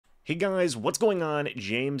Hey guys, what's going on?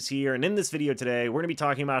 James here, and in this video today, we're going to be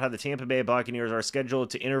talking about how the Tampa Bay Buccaneers are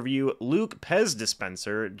scheduled to interview Luke Pez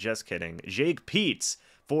dispenser, just kidding, Jake Peetz,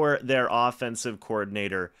 for their offensive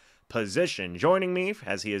coordinator position. Joining me,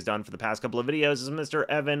 as he has done for the past couple of videos, is Mr.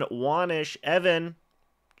 Evan Wanish. Evan,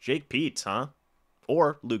 Jake Peetz, huh?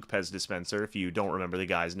 Or Luke Pez dispenser, if you don't remember the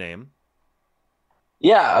guy's name.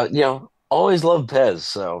 Yeah, always love Pez,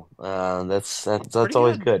 so It's that's pretty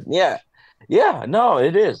always good. good. Yeah, yeah, no,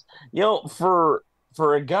 it is. For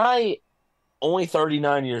a guy only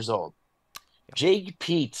 39 years old, Jake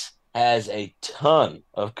Peetz has a ton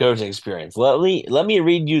of coaching experience. Let me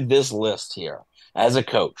read you this list here as a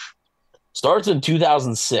coach. Starts in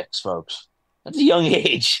 2006, folks. That's a young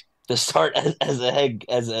age to start as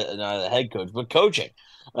a not a head coach, but coaching.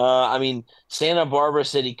 Santa Barbara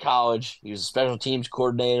City College. He was a special teams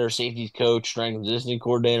coordinator, safeties coach, strength and conditioning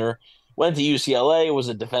coordinator. Went to UCLA, was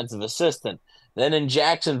a defensive assistant. Then in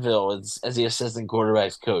Jacksonville as the assistant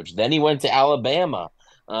quarterbacks coach. Then he went to Alabama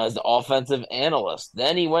as the offensive analyst.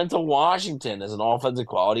 Then he went to Washington as an offensive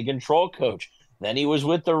quality control coach. Then he was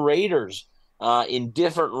with the Raiders in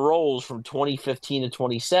different roles from 2015 to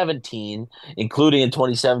 2017, including in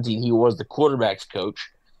 2017, he was the quarterbacks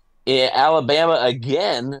coach. In Alabama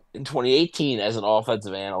again in 2018 as an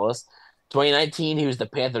offensive analyst. 2019, he was the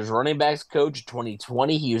Panthers running backs coach.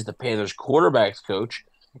 2020, he was the Panthers quarterbacks coach.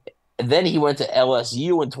 And then he went to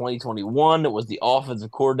LSU in 2021. It was the offensive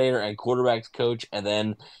coordinator and quarterbacks coach. And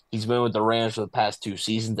then he's been with the Rams for the past 2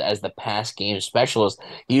 seasons as the pass game specialist.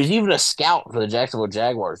 He was even a scout for the Jacksonville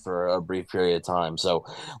Jaguars for a brief period of time. So,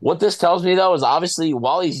 what this tells me, though, is obviously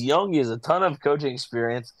while he's young, he has a ton of coaching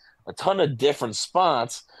experience, a ton of different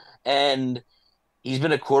spots. And he's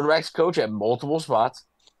been a quarterbacks coach at multiple spots.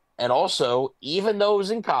 And also, even though he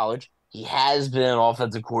was in college, he has been an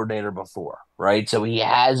offensive coordinator before, right? So he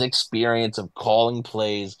has experience of calling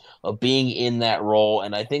plays, of being in that role,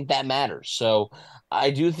 and I think that matters. So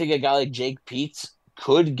I do think a guy like Jake Peetz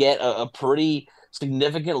could get a pretty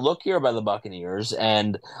significant look here by the Buccaneers.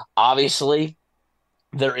 And obviously,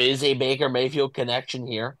 there is a Baker Mayfield connection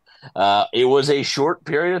here. It was a short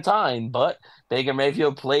period of time, but Baker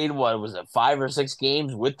Mayfield played what was it, 5 or 6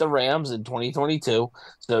 games with the Rams in 2022.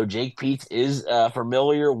 So Jake Peetz is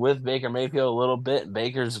familiar with Baker Mayfield a little bit.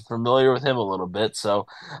 Baker's familiar with him a little bit. So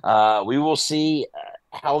we will see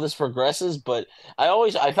how this progresses. But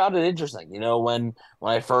I found it interesting. When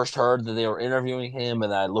I first heard that they were interviewing him,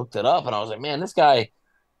 and I looked it up, and I was like, man, this guy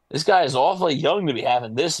is awfully young to be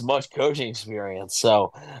having this much coaching experience.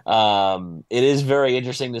 So it is very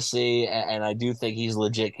interesting to see, and I do think he's a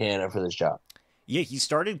legit candidate for this job. Yeah, he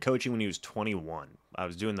started coaching when he was 21. I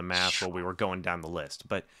was doing the math while we were going down the list.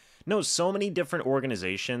 But no, so many different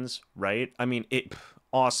organizations, right? I mean,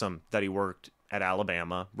 awesome that he worked at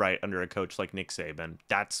Alabama, right, under a coach like Nick Saban.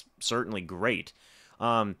 That's certainly great.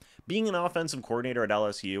 Being an offensive coordinator at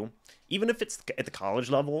LSU, even if it's at the college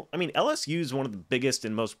level, I mean, LSU is one of the biggest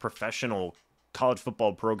and most professional college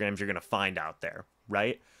football programs you're going to find out there,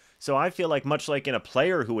 right? So I feel like much like in a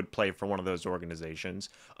player who would play for one of those organizations,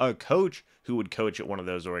 a coach who would coach at one of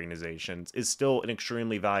those organizations is still an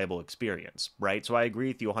extremely valuable experience, right? So I agree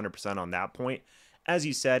with you 100% on that point. As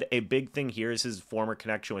you said, a big thing here is his former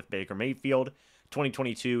connection with Baker Mayfield.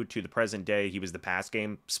 2022 to the present day, he was the pass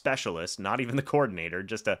game specialist, not even the coordinator,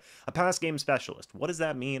 just a pass game specialist. What does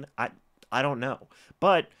that mean? I don't know.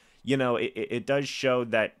 But, it does show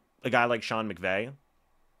that a guy like Sean McVay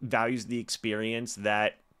values the experience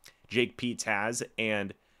that Jake Peetz has,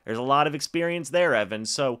 and there's a lot of experience there, Evan.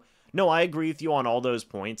 So, no, I agree with you on all those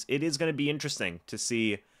points. It is going to be interesting to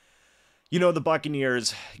see, the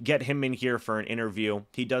Buccaneers get him in here for an interview.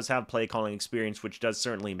 He does have play calling experience, which does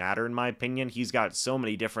certainly matter, in my opinion. He's got so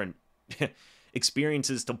many different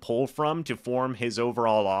experiences to pull from to form his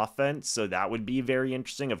overall offense, so that would be very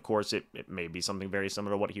interesting. Of course, it may be something very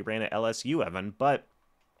similar to what he ran at LSU, Evan, but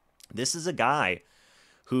this is a guy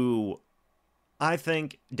who I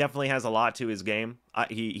think definitely has a lot to his game.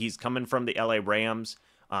 He's coming from the LA Rams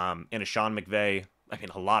and a Sean McVay. I mean,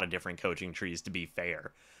 a lot of different coaching trees, to be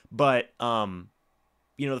fair. But,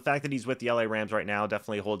 the fact that he's with the LA Rams right now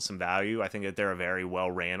definitely holds some value. I think that they're a very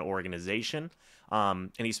well-ran organization.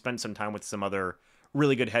 And he spent some time with some other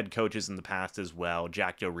really good head coaches in the past as well.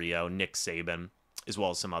 Jack Del Rio, Nick Saban, as well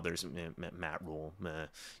as some others. Matt Rule,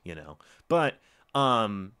 But,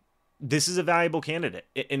 this is a valuable candidate.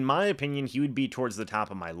 In my opinion, he would be towards the top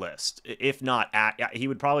of my list. If not he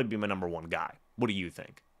would probably be my number one guy. What do you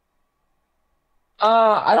think?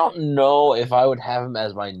 I don't know if I would have him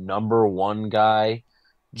as my number one guy,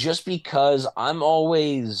 just because I'm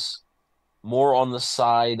always more on the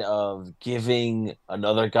side of giving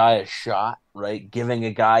another guy a shot, right? Giving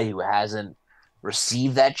a guy who hasn't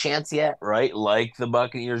received that chance yet, right? Like the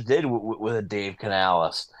Buccaneers did with a Dave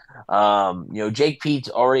Canales. Jake Peetz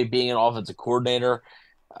already being an offensive coordinator,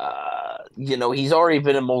 he's already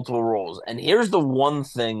been in multiple roles. And here's the one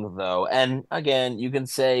thing, though, and again, you can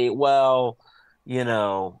say, well,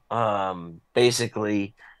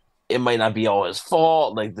 basically it might not be all his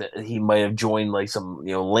fault. Like he might have joined like some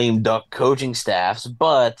lame duck coaching staffs,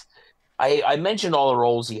 but I mentioned all the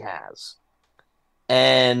roles he has,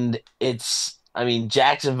 and I mean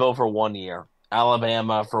Jacksonville for 1 year,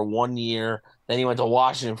 Alabama for 1 year, then he went to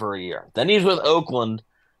Washington for a year, then he was with Oakland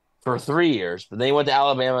for 3 years, but then he went to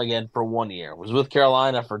Alabama again for 1 year, was with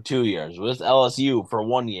Carolina for 2 years, with LSU for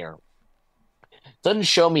 1 year. Doesn't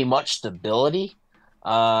show me much stability,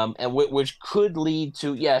 and which could lead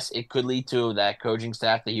to, yes, it could lead to that coaching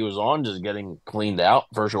staff that he was on just getting cleaned out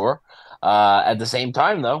for sure. At the same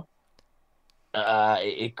time, though,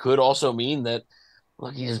 it could also mean that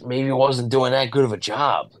look, he just maybe wasn't doing that good of a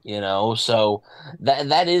job. So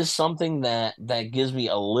that is something that gives me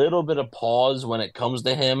a little bit of pause when it comes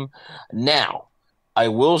to him. Now, I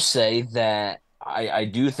will say that I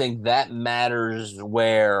do think that matters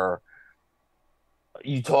where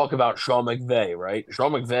you talk about Sean McVay, right?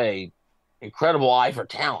 Sean McVay, incredible eye for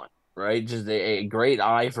talent, right? Just a great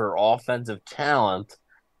eye for offensive talent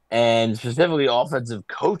and specifically offensive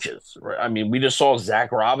coaches. Right? I mean, we just saw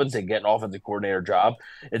Zach Robinson get an offensive coordinator job.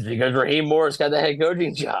 It's because Raheem Morris got the head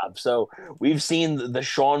coaching job. So we've seen the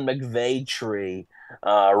Sean McVay tree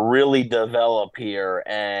really develop here,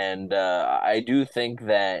 and I do think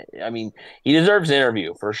that I mean he deserves an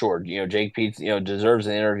interview for sure. Jake Peetz, deserves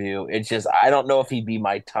an interview. It's just I don't know if he'd be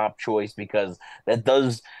my top choice because that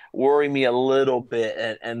does worry me a little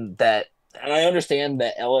bit, and I understand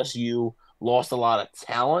that LSU lost a lot of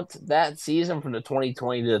talent that season from the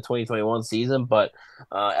 2020 to the 2021 season, but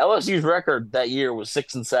LSU's record that year was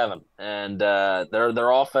 6-7, and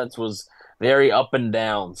their offense was very up and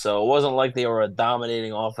down. So it wasn't like they were a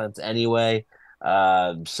dominating offense anyway.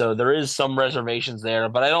 So there is some reservations there,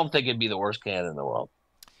 but I don't think it'd be the worst candidate in the world.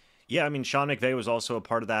 Yeah, I mean, Sean McVay was also a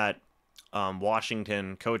part of that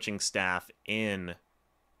Washington coaching staff in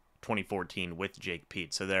 2014 with Jake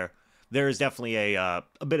Peetz. So there is definitely a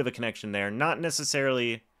bit of a connection there. Not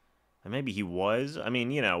necessarily, maybe he was. I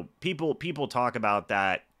mean, people talk about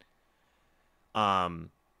that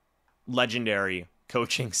legendary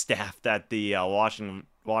coaching staff that the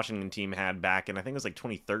Washington team had back in, I think it was like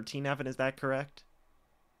 2013. Evan, is that correct?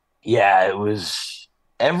 Yeah, it was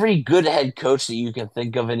every good head coach that you can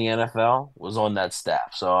think of in the NFL was on that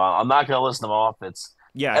staff. So I'm not going to list them off. It's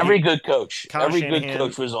Yeah, every good coach. Kyle Every good Shanahan.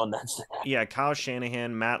 coach was on that staff. Yeah, Kyle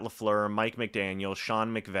Shanahan, Matt LaFleur, Mike McDaniel,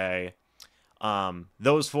 Sean McVay.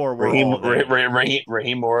 Those four were all there.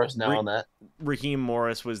 Raheem Morris now Ra- on that. Raheem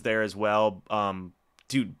Morris was there as well.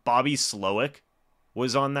 Dude, Bobby Slowick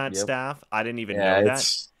was on that Yep. staff. I didn't even Yeah, know that.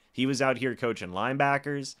 it's He was out here coaching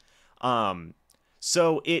linebackers.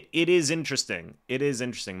 So it is interesting. It is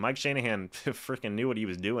interesting. Mike Shanahan freaking knew what he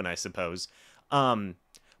was doing, I suppose.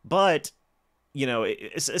 But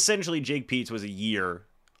essentially Jake Peetz was a year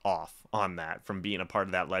off on that from being a part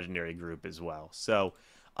of that legendary group as well. So,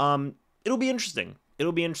 it'll be interesting.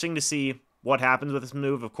 It'll be interesting to see what happens with this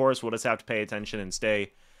move. Of course, we'll just have to pay attention and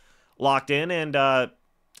stay locked in and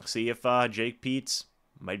see if Jake Peetz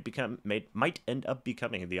might end up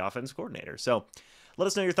becoming the offense coordinator. So, let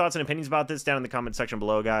us know your thoughts and opinions about this down in the comment section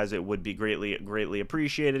below, guys. It would be greatly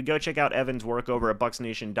appreciated. Go check out Evan's work over at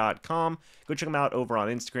BucsNation.com. Go check him out over on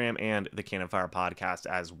Instagram and the Cannon Fire podcast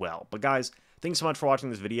as well. But guys, thanks so much for watching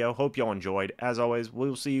this video. Hope y'all enjoyed. As always,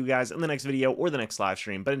 we'll see you guys in the next video or the next live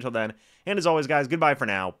stream. But until then, and as always, guys, goodbye for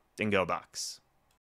now, and go Bucs.